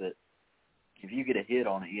think that if you get a hit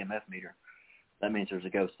on an EMF meter, that means there's a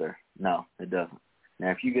ghost there. No, it doesn't.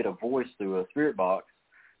 Now, if you get a voice through a spirit box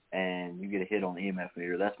and you get a hit on the EMF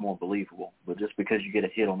meter, that's more believable. But just because you get a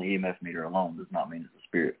hit on the EMF meter alone does not mean it's a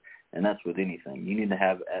spirit. And that's with anything. You need to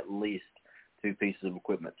have at least 2 pieces of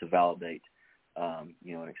equipment to validate, an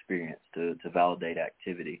experience, to validate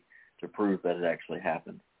activity, to prove that it actually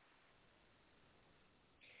happened.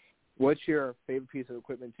 What's your favorite piece of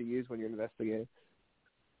equipment to use when you're investigating?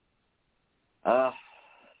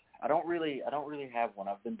 I don't really have one.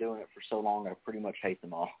 I've been doing it for so long, I pretty much hate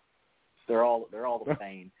them all. They're all the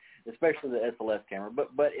same, especially the SLS camera.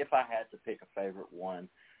 But if I had to pick a favorite one,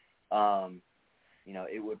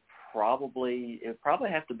 it would probably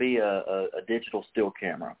have to be a digital still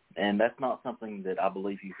camera, and that's not something that I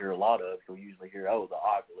believe you hear a lot of. You'll usually hear, the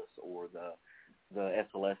Oculus or the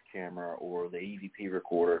SLS camera or the EVP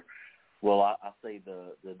recorder. Well, I say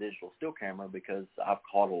the digital still camera because I've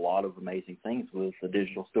caught a lot of amazing things with the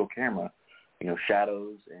digital still camera.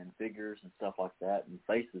 shadows and figures and stuff like that, and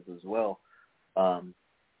faces as well.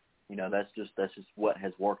 That's just what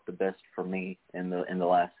has worked the best for me in the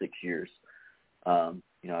last 6 years. I've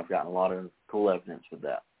gotten a lot of cool evidence with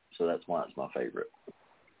that, so that's why it's my favorite.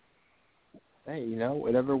 Hey,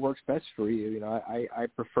 whatever works best for you. I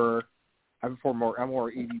prefer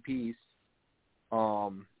more EVPs.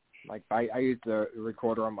 I use the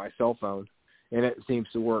recorder on my cell phone, and it seems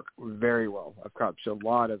to work very well. I've captured a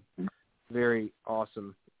lot of very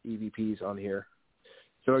awesome EVPs on here.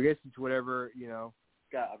 So I guess it's whatever,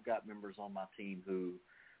 I've got members on my team who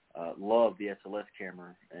love the SLS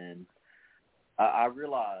camera, and I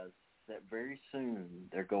realize that very soon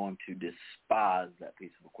they're going to despise that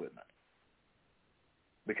piece of equipment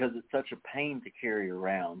because it's such a pain to carry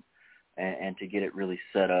around and to get it really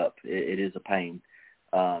set up. It is a pain.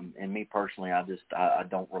 And me personally, I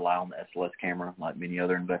don't rely on the SLS camera like many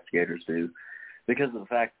other investigators do because of the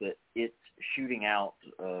fact that it's shooting out,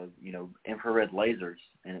 infrared lasers,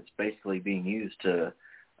 and it's basically being used to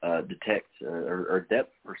detect or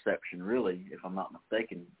depth perception, really, if I'm not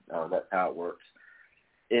mistaken. That's how it works.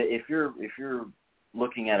 If you're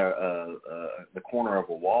looking at the corner of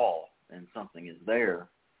a wall and something is there,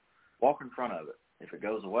 walk in front of it. If it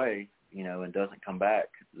goes away, and doesn't come back,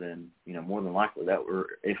 then, more than likely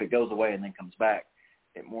if it goes away and then comes back,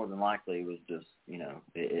 it more than likely was just,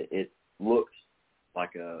 it looked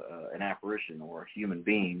like an apparition or a human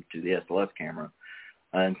being to the SLS camera.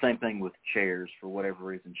 And same thing with chairs. For whatever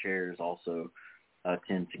reason, chairs also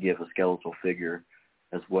tend to give a skeletal figure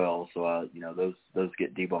as well. So, those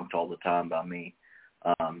get debunked all the time by me.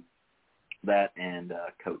 That and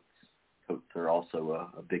coats. Coats are also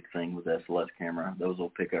a big thing with SLS camera. Those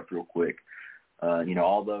will pick up real quick.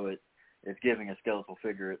 Although it's giving a skeletal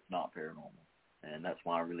figure, it's not paranormal. And that's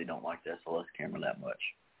why I really don't like the SLS camera that much.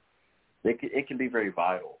 It can be very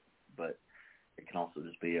vital, but it can also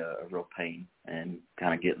just be a real pain and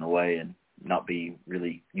kind of get in the way and not be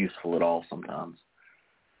really useful at all sometimes.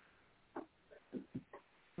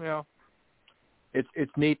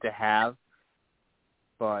 It's neat to have,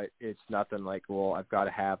 but it's nothing like, well, I've got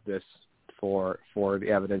to have this for the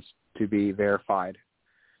evidence to be verified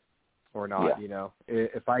or not. Yeah.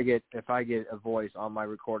 If I get a voice on my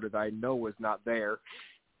recorder that I know was not there,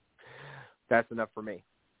 that's enough for me.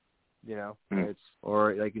 It's,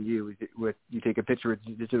 or like in you take a picture with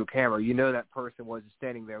digital camera, that person wasn't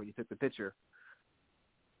standing there when you took the picture.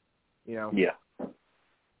 Yeah.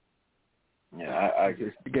 Yeah, I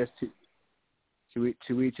guess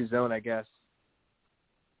to each his own, I guess.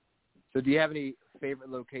 So do you have any favorite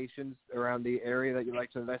locations around the area that you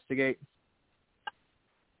like to investigate?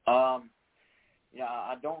 I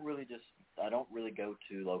don't really go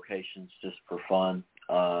to locations just for fun.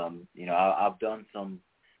 I've done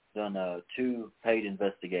 2 paid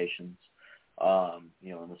investigations, in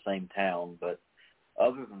the same town, but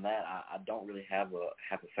other than that, I don't really have a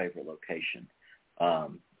favorite location.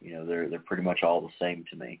 They're pretty much all the same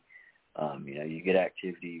to me. You get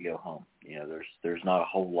activity, you go home. There's not a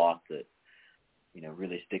whole lot that,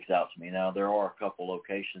 really sticks out to me. Now, there are a couple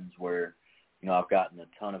locations where, I've gotten a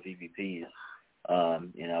ton of EVPs.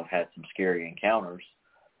 I've had some scary encounters,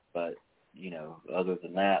 but, other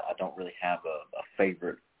than that, I don't really have a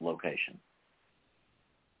favorite location.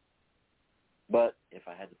 But if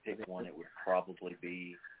I had to pick one, it would probably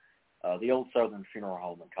be the old Southern Funeral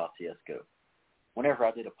Home in Kosciuszko. Whenever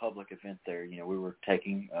I did a public event there, we were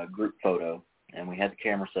taking a group photo, and we had the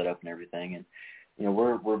camera set up and everything, and,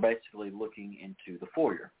 we're basically looking into the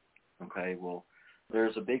foyer. Okay, well,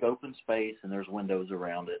 there's a big open space, and there's windows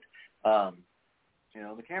around it.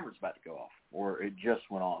 The camera's about to go off, or it just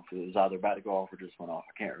went off. It was either about to go off or just went off.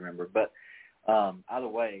 I can't remember. But either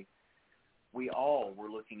way, we all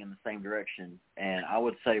were looking in the same direction, and I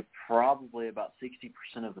would say probably about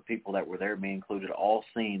 60% of the people that were there, me included, all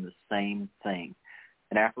seeing the same thing.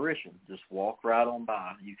 An apparition just walked right on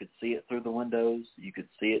by. You could see it through the windows. You could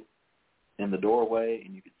see it in the doorway,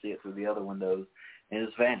 and you could see it through the other windows, and it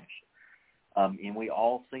just vanished. And we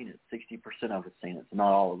all seen it. 60% of us seen it. So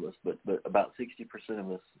not all of us, but about 60%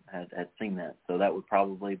 of us had seen that. So that would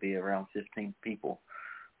probably be around 15 people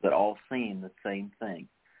that all seen the same thing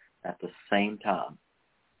at the same time.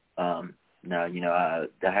 Now, I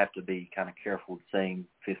have to be kind of careful with saying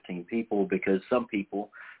 15 people because some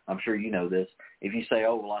people, I'm sure you know this, if you say,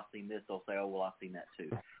 oh, well, I've seen this, they'll say, oh, well, I've seen that too.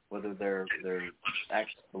 Whether they're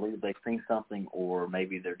actually believe they've seen something or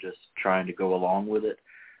maybe they're just trying to go along with it,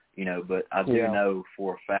 but I do know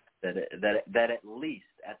for a fact that at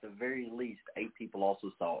the very least, 8 people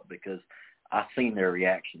also saw it because I seen their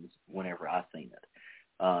reactions whenever I seen it.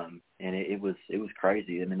 And it was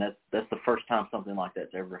crazy. I mean, that's the first time something like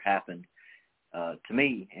that's ever happened to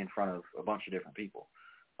me in front of a bunch of different people.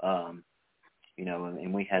 And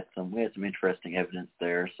we had some interesting evidence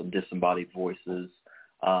there, some disembodied voices.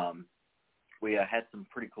 We had some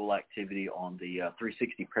pretty cool activity on the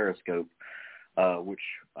 360 periscope, which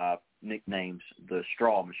I nicknamed the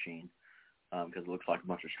straw machine because it looks like a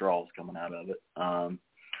bunch of straws coming out of it.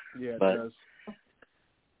 It does.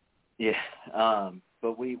 Yeah,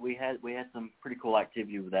 but we had some pretty cool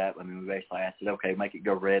activity with that. I mean, we basically asked it, okay, make it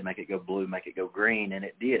go red, make it go blue, make it go green, and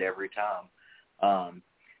it did every time.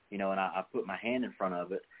 And I put my hand in front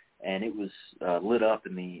of it, and it was lit up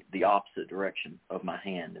in the opposite direction of my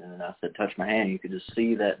hand. And I said, touch my hand. You could just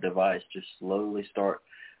see that device just slowly start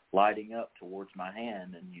lighting up towards my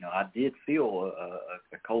hand. And, I did feel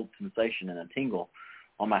a cold sensation and a tingle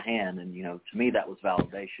on my hand. And, to me that was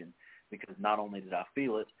validation because not only did I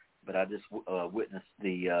feel it, but I just witnessed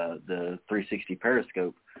the 360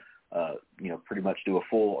 periscope, pretty much do a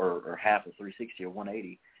full or half a 360 or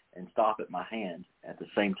 180 and stop at my hand at the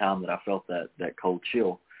same time that I felt that cold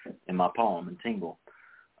chill in my palm and tingle.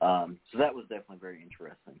 So that was definitely very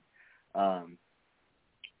interesting.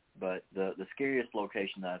 But the scariest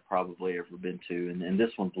location that I've probably ever been to, and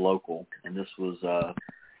this one's local, and this was a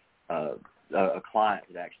client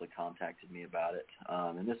that actually contacted me about it.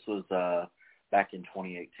 And this was back in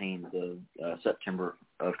 2018, September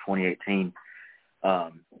of 2018.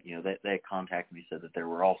 They contacted me, said that there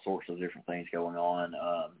were all sorts of different things going on,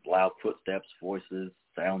 loud footsteps, voices,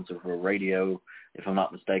 sounds of a radio, if I'm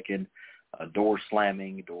not mistaken, doors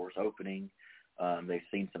slamming, doors opening. They've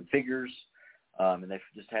seen some figures, and they've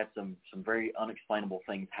just had some very unexplainable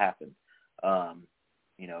things happen,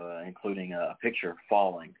 including a picture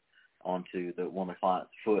falling onto one of the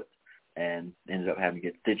client's foot and ended up having to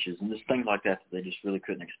get stitches and just things like that they just really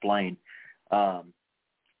couldn't explain. And,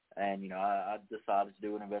 I decided to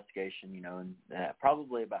do an investigation, and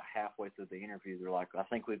probably about halfway through the interview, they're like, I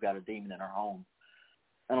think we've got a demon in our home.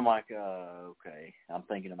 And I'm like, okay. I'm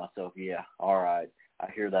thinking to myself, yeah, all right.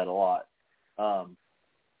 I hear that a lot.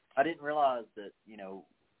 I didn't realize that,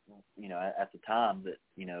 at the time that,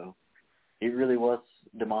 it really was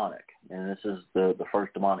demonic. And this is the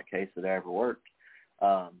first demonic case that I ever worked.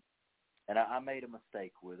 And I made a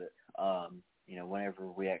mistake with it.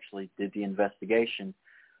 Whenever we actually did the investigation,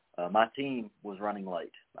 my team was running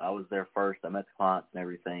late. I was there first. I met the clients and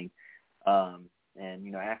everything.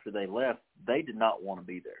 And, after they left, they did not want to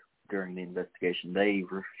be there during the investigation. They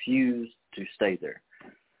refused to stay there,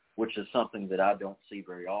 which is something that I don't see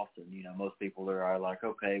very often. Most people are like,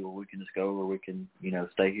 okay, well, we can just go or we can,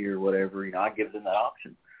 stay here or whatever. I give them that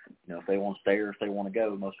option. If they want to stay or if they want to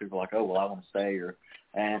go. Most people are like, oh, well, I want to stay or,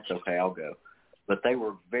 it's okay, I'll go. But they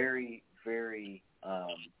were very, very,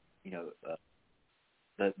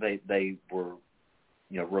 they were,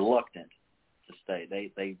 reluctant to stay.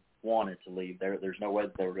 They wanted to leave. There's no way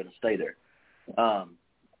that they were going to stay there. Well,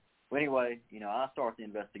 anyway, I started the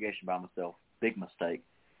investigation by myself. Big mistake.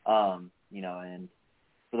 And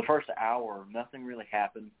for the first hour, nothing really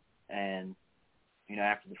happened. And,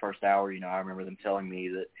 after the first hour, I remember them telling me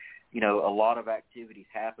that, a lot of activity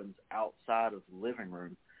happens outside of the living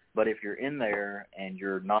room. But if you're in there and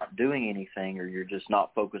you're not doing anything or you're just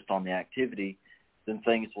not focused on the activity, then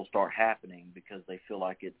things will start happening because they feel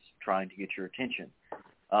like it's trying to get your attention.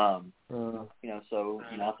 So,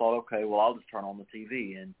 I thought, okay, well, I'll just turn on the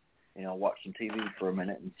TV and, watch some TV for a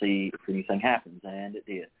minute and see if anything happens. And it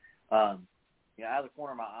did. Out of the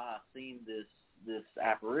corner of my eye, I seen this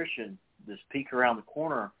apparition, this peek around the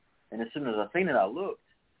corner. And as soon as I seen it, I looked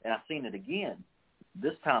and I seen it again.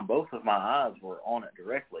 This time, both of my eyes were on it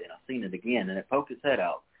directly, and I seen it again, and it poked its head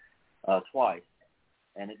out twice,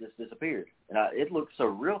 and it just disappeared. And it looked so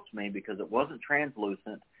real to me because it wasn't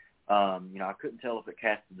translucent. I couldn't tell if it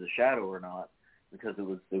casted a shadow or not because it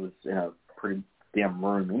was in a pretty dim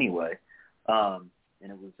room anyway, and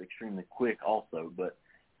it was extremely quick also. But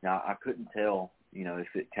I couldn't tell,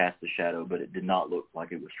 if it cast a shadow, but it did not look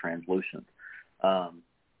like it was translucent.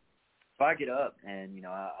 So I get up and,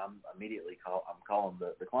 I'm immediately calling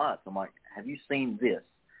the clients. I'm like, have you seen this?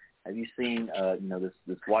 Have you seen,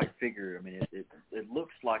 this white figure? I mean, it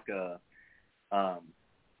looks like a,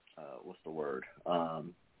 what's the word?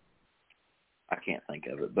 I can't think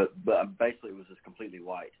of it, but basically it was just completely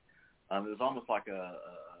white. It was almost like an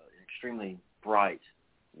extremely bright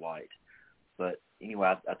white. But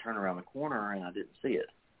anyway, I turned around the corner and I didn't see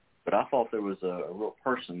it. But I thought there was a real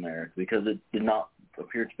person there because it did not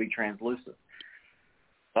appear to be translucent.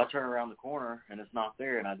 So I turn around the corner and it's not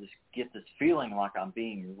there, and I just get this feeling like I'm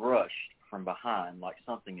being rushed from behind, like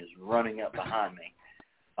something is running up behind me.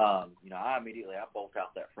 I immediately bolt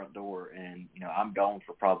out that front door, and I'm gone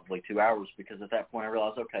for probably 2 hours, because at that point I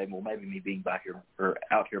realized, okay, well, maybe me being back here or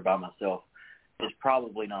out here by myself is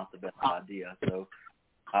probably not the best idea. So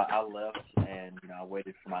I left, and I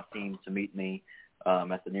waited for my team to meet me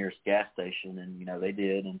at the nearest gas station, and they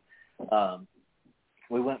did, and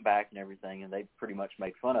we went back and everything, and they pretty much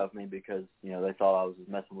made fun of me because they thought I was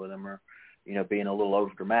messing with them or being a little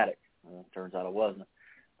over dramatic. Turns out I wasn't.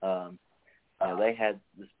 They had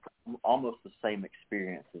almost the same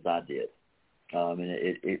experience as I did, and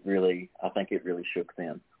it really, I think it really shook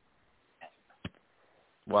them.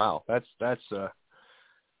 Wow, that's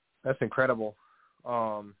incredible.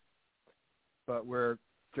 But we're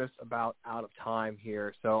just about out of time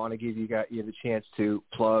here, so I want to give you the chance to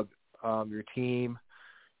plug your team.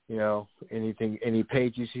 Any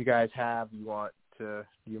pages you guys have you want to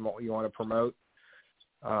promote.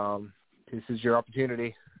 This is your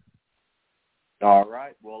opportunity. All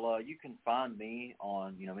right. Well, you can find me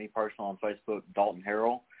on, me personally on Facebook, Dalton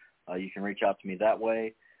Harrell. You can reach out to me that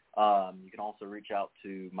way. You can also reach out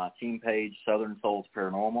to my team page, Southern Souls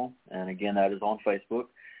Paranormal, and again, that is on Facebook.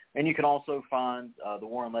 And you can also find the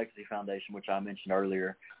Warren Legacy Foundation, which I mentioned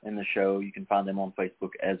earlier in the show. You can find them on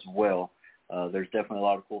Facebook as well. There's definitely a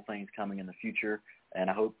lot of cool things coming in the future, and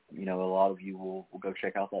I hope, a lot of you will go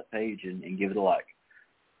check out that page and give it a like.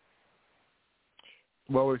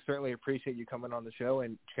 Well, we certainly appreciate you coming on the show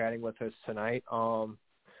and chatting with us tonight.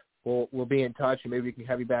 We'll be in touch, and maybe we can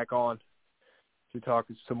have you back on to talk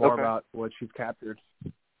some more about what you've captured.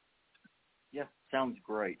 Yeah, sounds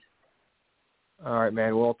great. All right,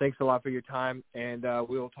 man. Well, thanks a lot for your time, and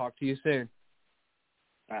we'll talk to you soon.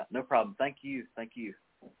 All right, no problem. Thank you. All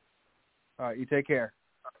right, you take care.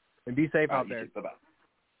 And be safe out there. Too. Bye-bye.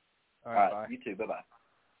 All right, bye. Bye. You too. Bye-bye.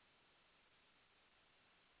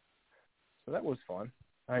 So that was fun.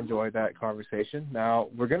 I enjoyed that conversation. Now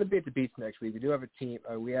we're going to be at the beach next week. We do have a team.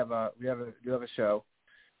 We have a show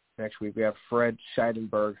next week. We have Fred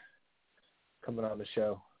Scheidenberg coming on the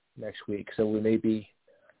show next week. So we may be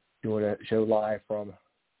doing a show live from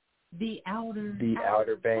the Outer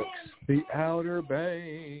Banks. The Outer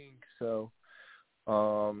Banks. So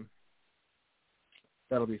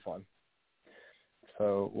that'll be fun.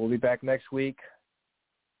 So we'll be back next week.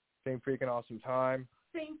 Same freaking awesome time.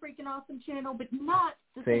 Same freaking awesome channel, but not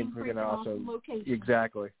the same freaking awesome location.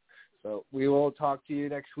 Exactly. So we will talk to you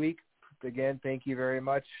next week. Again, thank you very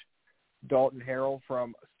much, Dalton Harrell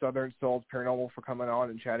from Southern Souls Paranormal, for coming on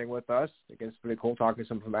and chatting with us. Again, it's pretty cool talking to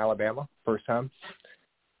someone from Alabama. First time.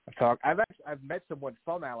 I've met someone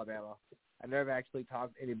from Alabama. I've never actually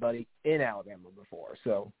talked to anybody in Alabama before.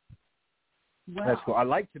 So That's cool. I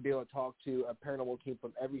like to be able to talk to a paranormal team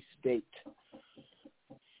from every state.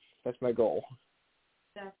 That's my goal.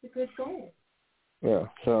 That's a good goal. Yeah,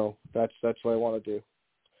 so that's what I want to do.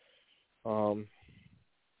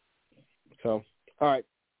 So, all right.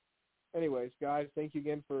 Anyways, guys, thank you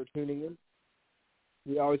again for tuning in.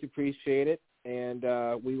 We always appreciate it, and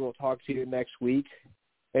we will talk to you next week.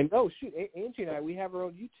 And, Angie and I, we have our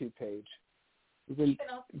own YouTube page. We've been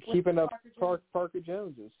keeping up Parker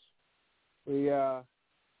Jones's. Basically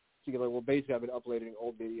I've been uploading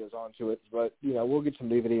old videos onto it, but, we'll get some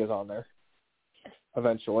new videos on there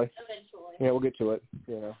eventually. Yeah, we'll get to it.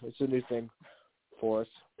 It's a new thing for us.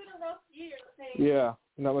 It's been a rough year. Yeah,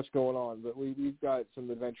 not much going on, but we've got some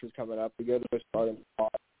adventures coming up. We go to the start.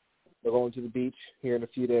 We're going to the beach here in a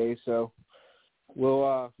few days, so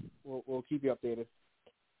we'll keep you updated,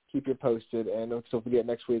 keep you posted, and don't forget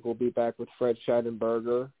next week we'll be back with Fred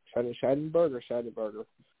Scheidenberger. Scheidenberger.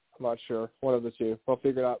 I'm not sure. One of the two. I'll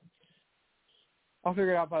figure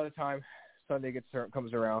it out by the time Sunday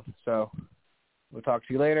comes around. So we'll talk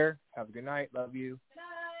to you later. Have a good night. Love you.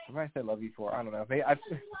 What did I say love you for? I don't know.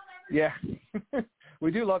 Yeah.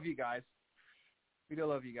 We do love you guys.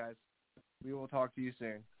 We will talk to you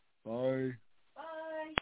soon. Bye.